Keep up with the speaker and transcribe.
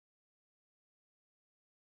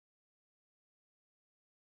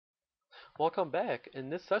Welcome back. In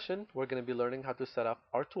this session, we're going to be learning how to set up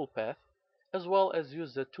our toolpath, as well as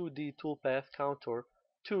use the 2D toolpath counter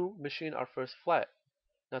to machine our first flat.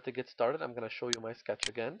 Now to get started, I'm going to show you my sketch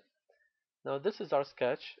again. Now this is our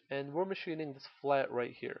sketch, and we're machining this flat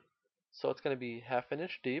right here. So it's going to be half an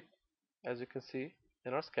inch deep, as you can see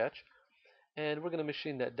in our sketch, and we're going to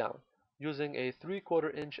machine that down using a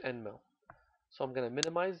 3/4 inch end mill. So I'm going to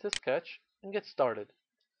minimize the sketch and get started.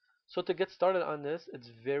 So to get started on this, it's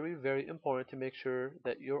very, very important to make sure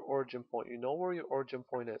that your origin point, you know where your origin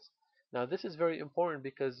point is. Now this is very important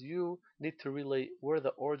because you need to relate where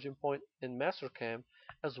the origin point in MasterCam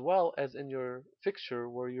as well as in your fixture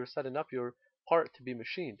where you're setting up your part to be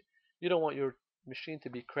machined. You don't want your machine to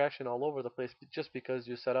be crashing all over the place just because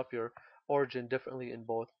you set up your origin differently in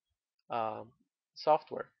both um,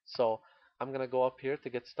 software. So I'm going to go up here to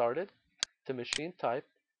get started, to machine type,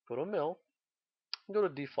 go to mill, go to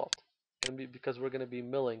default, because we're going to be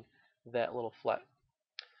milling that little flat.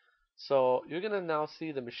 So you're going to now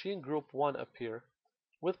see the machine group 1 appear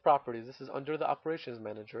with properties. This is under the operations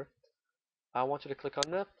manager. I want you to click on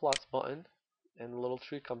the plus button and the little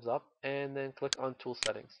tree comes up, and then click on tool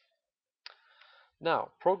settings. Now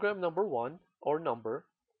program number 1, or number,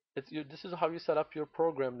 this is how you set up your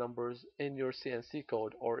program numbers in your CNC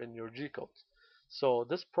code or in your G codes. So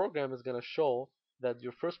this program is going to show that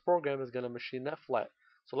your first program is going to machine that flat.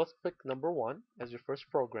 So let's pick number 1 as your first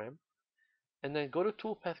program, and then go to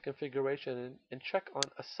toolpath configuration and check on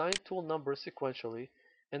assign tool numbers sequentially,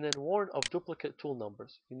 and then warn of duplicate tool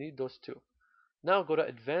numbers. You need those two. Now go to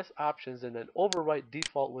advanced options and then overwrite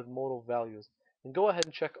default with modal values, and go ahead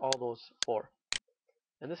and check all those four.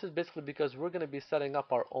 And this is basically because we're going to be setting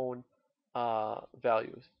up our own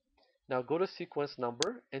values. Now go to sequence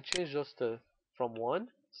number and change those to from 1,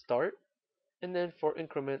 start, and then for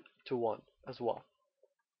increment to 1 as well.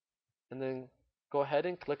 And then go ahead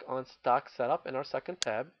and click on stock setup in our second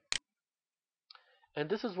tab. And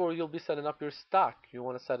this is where you'll be setting up your stock. You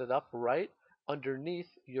want to set it up right underneath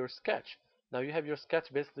your sketch. Now you have your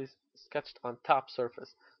sketch basically sketched on top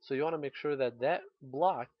surface. So you want to make sure that that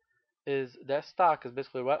stock is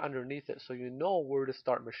basically right underneath it, so you know where to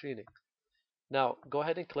start machining. Now go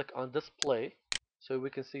ahead and click on display so we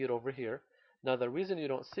can see it over here. Now the reason you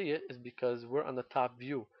don't see it is because we're on the top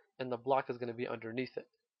view and the block is going to be underneath it.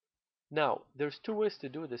 Now there's two ways to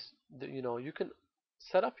do this. You can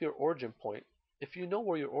set up your origin point if you know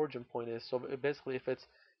where your origin point is. So basically if it's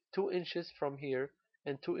 2 inches from here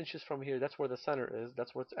and 2 inches from here, that's where the center is,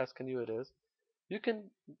 that's what it's asking you it is. You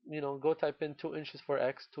can go type in 2 inches for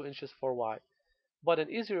X, 2 inches for Y. But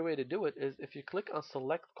an easier way to do it is if you click on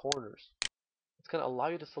select corners. It's going to allow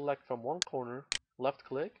you to select from one corner, left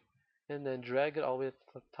click, and then drag it all the way to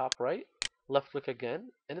the top right, left click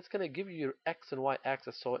again, and it's going to give you your X and Y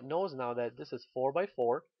axis. So it knows now that this is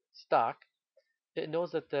 4x4 stock. It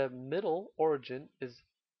knows that the middle origin is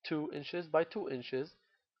 2 inches by 2 inches,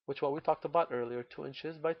 which what we talked about earlier, 2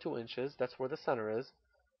 inches by 2 inches. That's where the center is.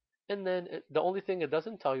 And then the only thing it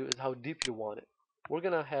doesn't tell you is how deep you want it. We're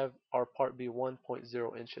going to have our part be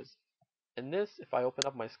 1.0 inches. And this, if I open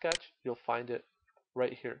up my sketch, you'll find it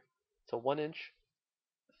right here. It's a 1 inch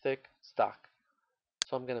thick stock.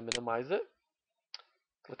 So I'm going to minimize it.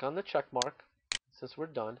 Click on the check mark since we're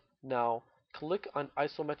done. Now click on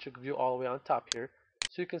isometric view all the way on top here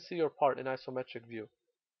so you can see your part in isometric view.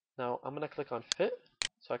 Now I'm going to click on fit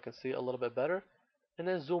so I can see it a little bit better, and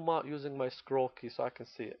then zoom out using my scroll key so I can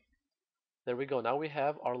see it. There we go. Now we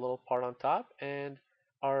have our little part on top and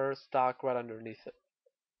our stock right underneath it.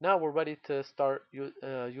 Now we're ready to start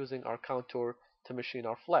using our contour to machine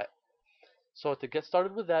our flat. So to get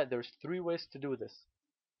started with that, there's three ways to do this.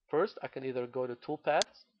 First, I can either go to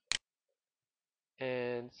Toolpaths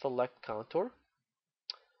and select Contour,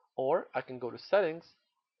 or I can go to Settings,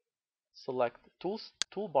 select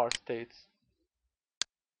Toolbar States,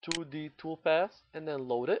 2D Toolpaths, and then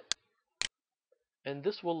load it. And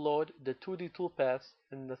this will load the 2D toolpaths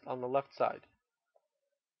on the left side.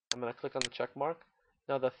 I'm going to click on the check mark.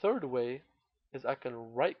 Now the third way is I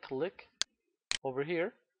can right click over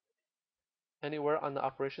here anywhere on the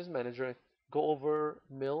operations manager and go over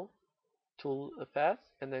mill tool path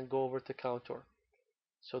and then go over to contour.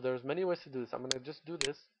 So there's many ways to do this. I'm going to just do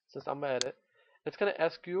this since I'm at it. It's going to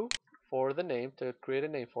ask you for the name, to create a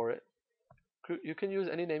name for it. You can use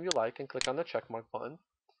any name you like and click on the check mark button.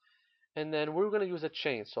 And then we're going to use a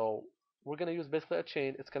chain. So we're going to use basically a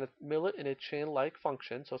chain. It's going to mill it in a chain like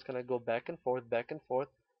function. So it's going to go back and forth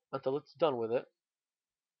until it's done with it.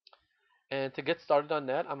 And to get started on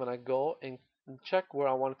that, I'm going to go and check where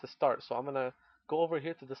I want it to start. So I'm going to go over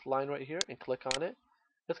here to this line right here and click on it.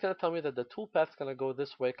 It's going to tell me that the toolpath is going to go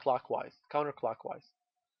this way clockwise, counterclockwise.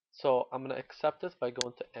 So I'm going to accept this by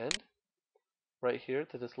going to end right here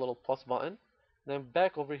to this little plus button. Then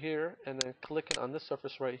back over here and then clicking on this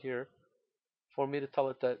surface right here for me to tell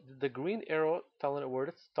it that the green arrow telling it where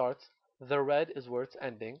it starts, the red is where it's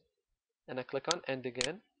ending. And I click on end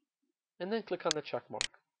again and then click on the check mark.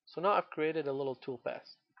 So now I've created a little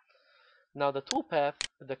toolpath. Now the toolpath,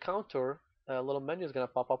 the counter, little menu is going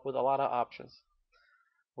to pop up with a lot of options.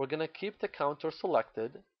 We're going to keep the counter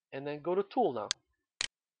selected and then go to tool now.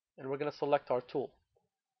 And we're going to select our tool.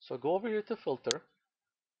 So go over here to filter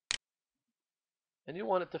and you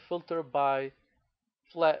want it to filter by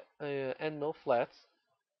flat end mill flats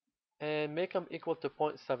and make them equal to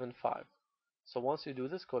 0.75. So once you do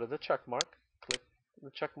this, go to the check mark, click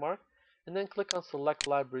the check mark, and then click on select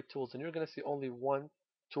library tools and you're going to see only one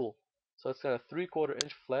tool. So it's got a 3/4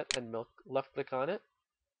 inch flat end mill. Left click on it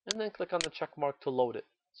and then click on the check mark to load it.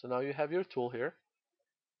 So now you have your tool here.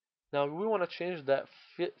 Now we want to change that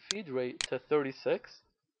feed rate to 36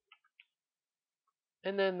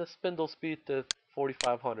 and then the spindle speed to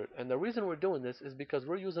 4500. And the reason we're doing this is because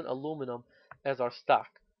we're using aluminum as our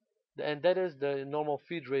stock. And that is the normal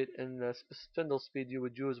feed rate and the spindle speed you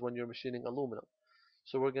would use when you're machining aluminum.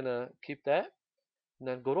 So we're going to keep that and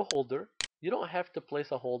then go to holder. You don't have to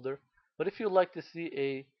place a holder, but if you like to see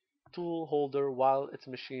a tool holder while it's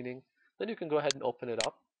machining, then you can go ahead and open it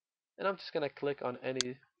up. And I'm just going to click on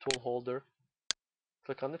any tool holder,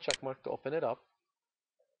 click on the check mark to open it up,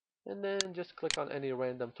 and then just click on any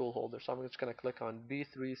random tool holder. So I'm just going to click on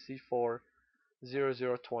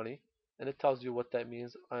B3C40020, and it tells you what that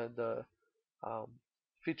means and the um,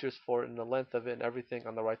 features for it and the length of it and everything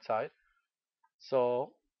on the right side.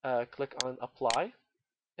 So click on apply,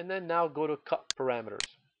 and then now go to cut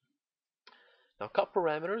parameters. Now cut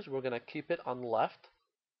parameters, we're going to keep it on left,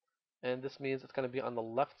 and this means it's going to be on the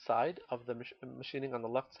left side of the machining, on the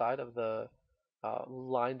left side of the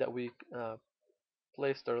line that we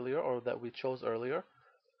placed earlier or that we chose earlier.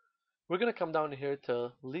 We're going to come down here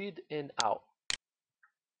to lead in out.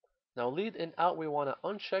 Now lead in out, we want to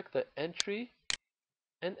uncheck the entry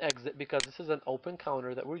and exit because this is an open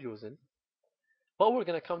counter that we're using. But we're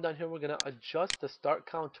going to come down here, we're going to adjust the start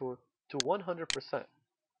counter to 100%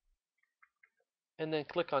 and then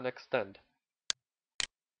click on extend.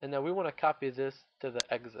 And now we want to copy this to the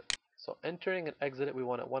exit. So entering and exit it, we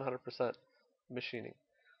want it 100% machining.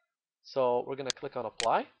 So we're going to click on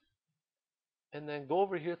apply and then go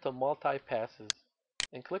over here to multi-passes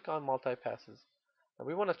and click on multi-passes. Now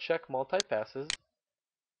we want to check multi-passes,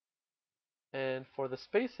 and for the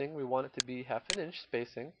spacing we want it to be 1/2 inch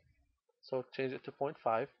spacing, so change it to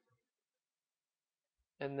 0.5.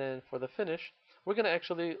 And then for the finish we're going to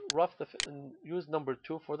actually use number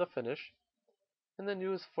 2 for the finish, and then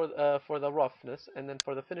use for the roughness, and then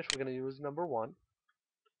for the finish we're going to use number 1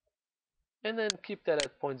 and then keep that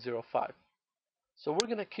at 0.05. So we're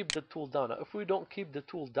going to keep the tool down. Now, if we don't keep the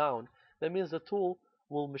tool down, that means the tool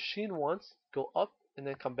will machine once, go up, and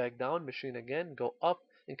then come back down, machine again, go up,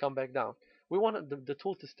 and come back down. We want the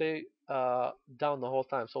tool to stay down the whole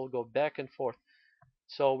time, so we'll go back and forth,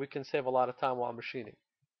 so we can save a lot of time while machining.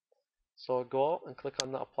 So go and click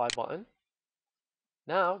on the apply button.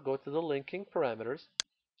 Now go to the linking parameters,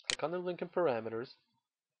 click on the linking parameters,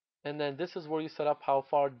 and then this is where you set up how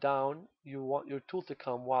far down you want your tool to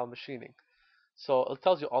come while machining. So it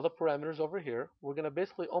tells you all the parameters over here. We're going to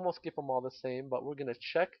basically almost keep them all the same, but we're going to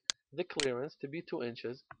check the clearance to be 2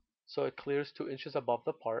 inches, so it clears 2 inches above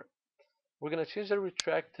the part. We're going to change the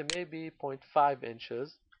retract to maybe 0.5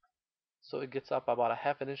 inches, so it gets up about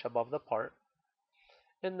 1/2 inch above the part.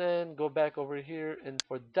 And then go back over here, and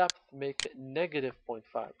for depth make it negative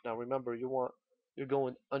 0.5. Now remember, you're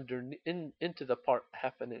going into the part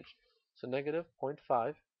 1/2 inch, so negative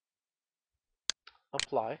 0.5.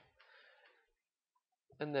 Apply.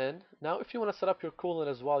 And then now if you want to set up your coolant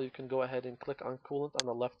as well, you can go ahead and click on coolant on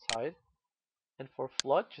the left side, and for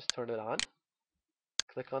flood just turn it on,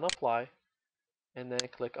 click on apply, and then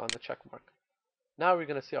click on the check mark. Now we're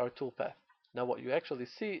going to see our toolpath. Now what you actually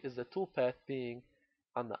see is the toolpath being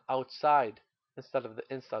on the outside instead of the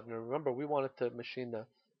inside. Now remember, we wanted to machine the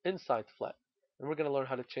inside flat, and we're going to learn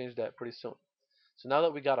how to change that pretty soon. So now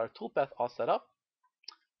that we got our toolpath all set up,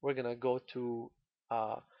 we're going to go to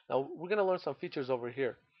now we're going to learn some features over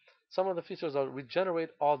here. Some of the features are regenerate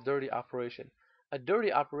all dirty operation. A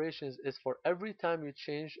dirty operation is for every time you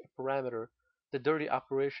change a parameter, the dirty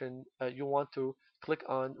operation, you want to click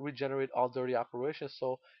on regenerate all dirty operations,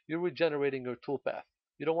 so you're regenerating your toolpath.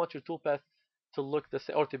 You don't want your toolpath to look the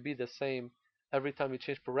same or to be the same every time you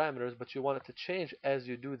change parameters, but you want it to change as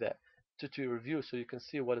you do that to your view, so you can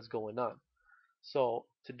see what is going on. So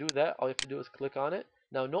to do that, all you have to do is click on it,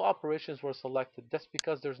 Now no operations were selected. That's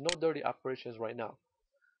because there's no dirty operations right now.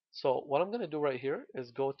 So what I'm going to do right here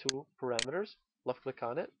is go to parameters, left click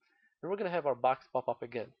on it, and we're going to have our box pop up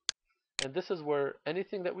again. And this is where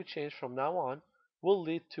anything that we change from now on will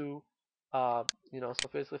lead to, so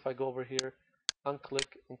basically if I go over here,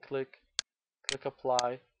 unclick and click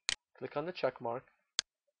apply, click on the check mark.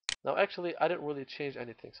 Now actually I didn't really change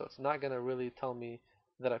anything, so it's not going to really tell me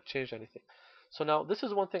that I've changed anything. So now this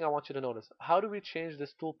is one thing I want you to notice. How do we change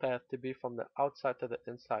this toolpath to be from the outside to the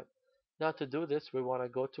inside? Now to do this, we want to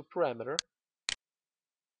go to parameter,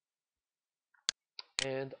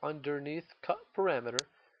 and underneath cut parameter,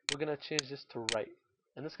 we're going to change this to right.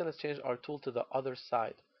 And this is going to change our tool to the other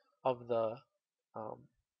side of the um,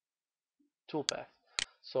 toolpath.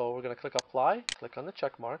 So we're going to click apply, click on the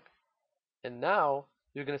check mark, and now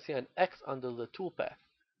you're going to see an X under the toolpath.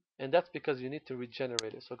 And that's because you need to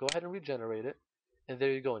regenerate it. So go ahead and regenerate it. And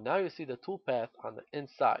there you go. Now you see the toolpath on the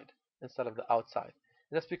inside instead of the outside.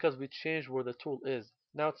 And that's because we changed where the tool is.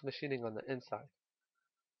 Now it's machining on the inside.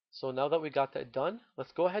 So now that we got that done,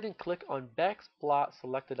 let's go ahead and click on backplot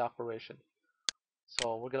selected operation.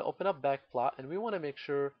 So we're going to open up backplot, and we want to make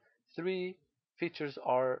sure three features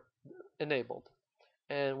are enabled,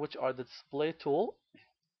 and which are the display tool,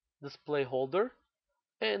 display holder,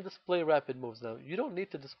 and display rapid moves. Now you don't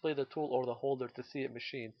need to display the tool or the holder to see it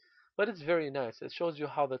machine, but it's very nice. It shows you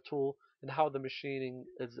how the tool and how the machining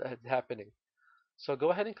is happening. So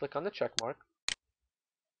go ahead and click on the check mark,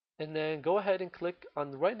 and then go ahead and click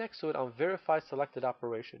on right next to it on verify selected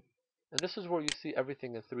operation. And this is where you see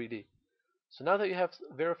everything in 3D. So now that you have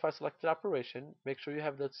verify selected operation, make sure you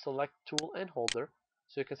have the select tool and holder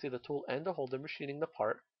so you can see the tool and the holder machining the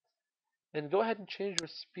part. And go ahead and change your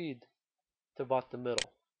speed to about the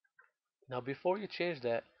middle. Now before you change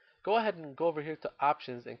that, go ahead and go over here to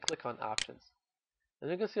options and click on options.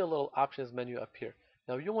 And you can see a little options menu appear.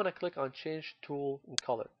 Now you want to click on change tool and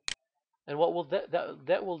color. And what will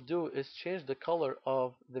that will do is change the color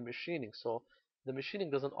of the machining. So the machining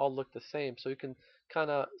doesn't all look the same. So you can kind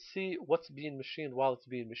of see what's being machined while it's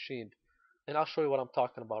being machined. And I'll show you what I'm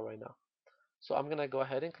talking about right now. So I'm going to go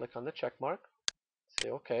ahead and click on the check mark. Say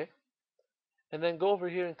OK. And then go over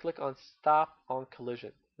here and click on stop on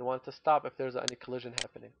collision. You want it to stop if there's any collision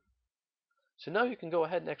happening. So now you can go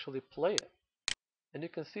ahead and actually play it. And you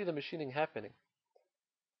can see the machining happening.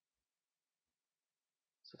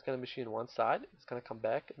 So it's going to machine one side. It's going to come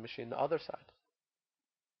back and machine the other side.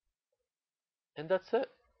 And that's it.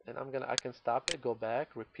 And I can stop it, go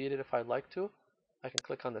back, repeat it if I'd like to. I can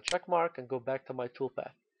click on the check mark and go back to my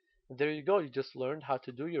toolpath. And there you go. You just learned how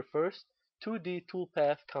to do your first 2D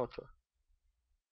toolpath counter.